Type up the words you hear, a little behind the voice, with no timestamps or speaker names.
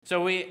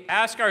So we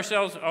ask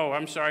ourselves,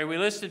 we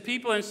listed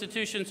people,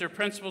 institutions, or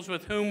principles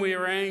with whom we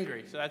are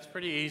angry. So that's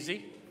pretty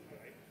easy.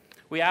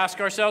 We ask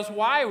ourselves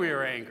why we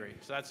are angry.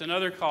 So that's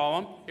another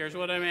column. Here's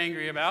what I'm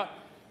angry about.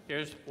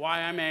 Here's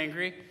why I'm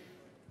angry.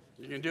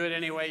 You can do it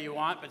any way you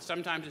want, but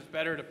sometimes it's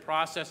better to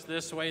process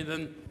this way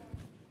than,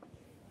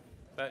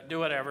 but do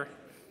whatever.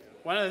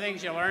 One of the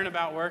things you learn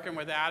about working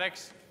with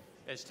addicts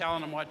is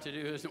telling them what to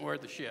do isn't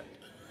worth the shit.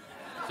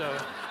 So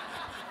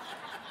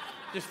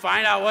just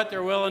find out what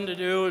they're willing to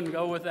do and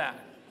go with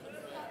that.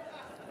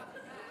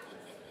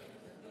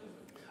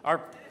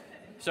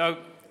 So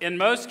in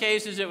most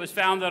cases, it was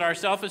found that our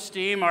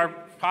self-esteem, our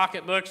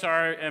pocketbooks,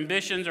 our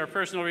ambitions, our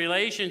personal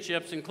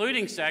relationships,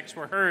 including sex,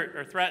 were hurt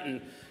or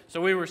threatened. So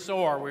we were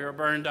sore, we were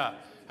burned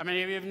up. How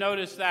many of you have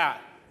noticed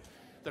that?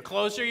 The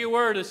closer you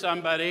were to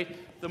somebody,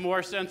 the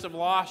more sense of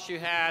loss you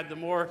had, the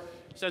more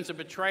sense of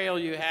betrayal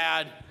you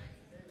had.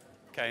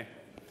 Okay.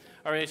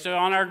 All right, so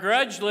on our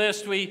grudge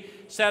list, we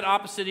set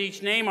opposite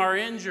each name our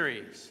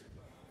injuries.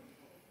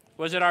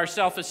 Was it our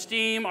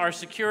self-esteem, our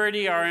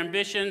security, our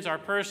ambitions, our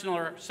personal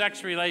or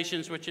sex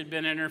relations which had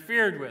been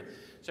interfered with?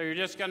 So you're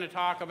just going to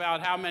talk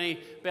about how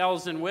many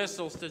bells and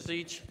whistles does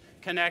each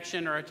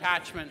connection or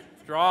attachment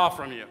draw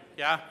from you,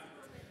 yeah?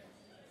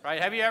 Right?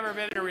 Have you ever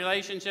been in a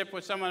relationship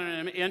with someone,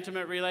 in an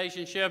intimate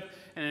relationship,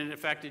 and it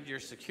affected your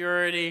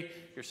security,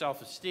 your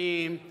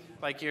self-esteem?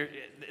 Like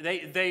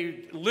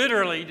they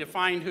literally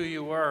defined who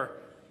you were.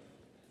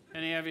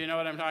 Any of you know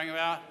what I'm talking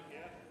about? Yeah.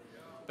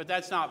 But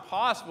that's not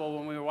possible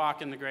when we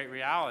walk in the great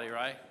reality,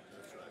 right?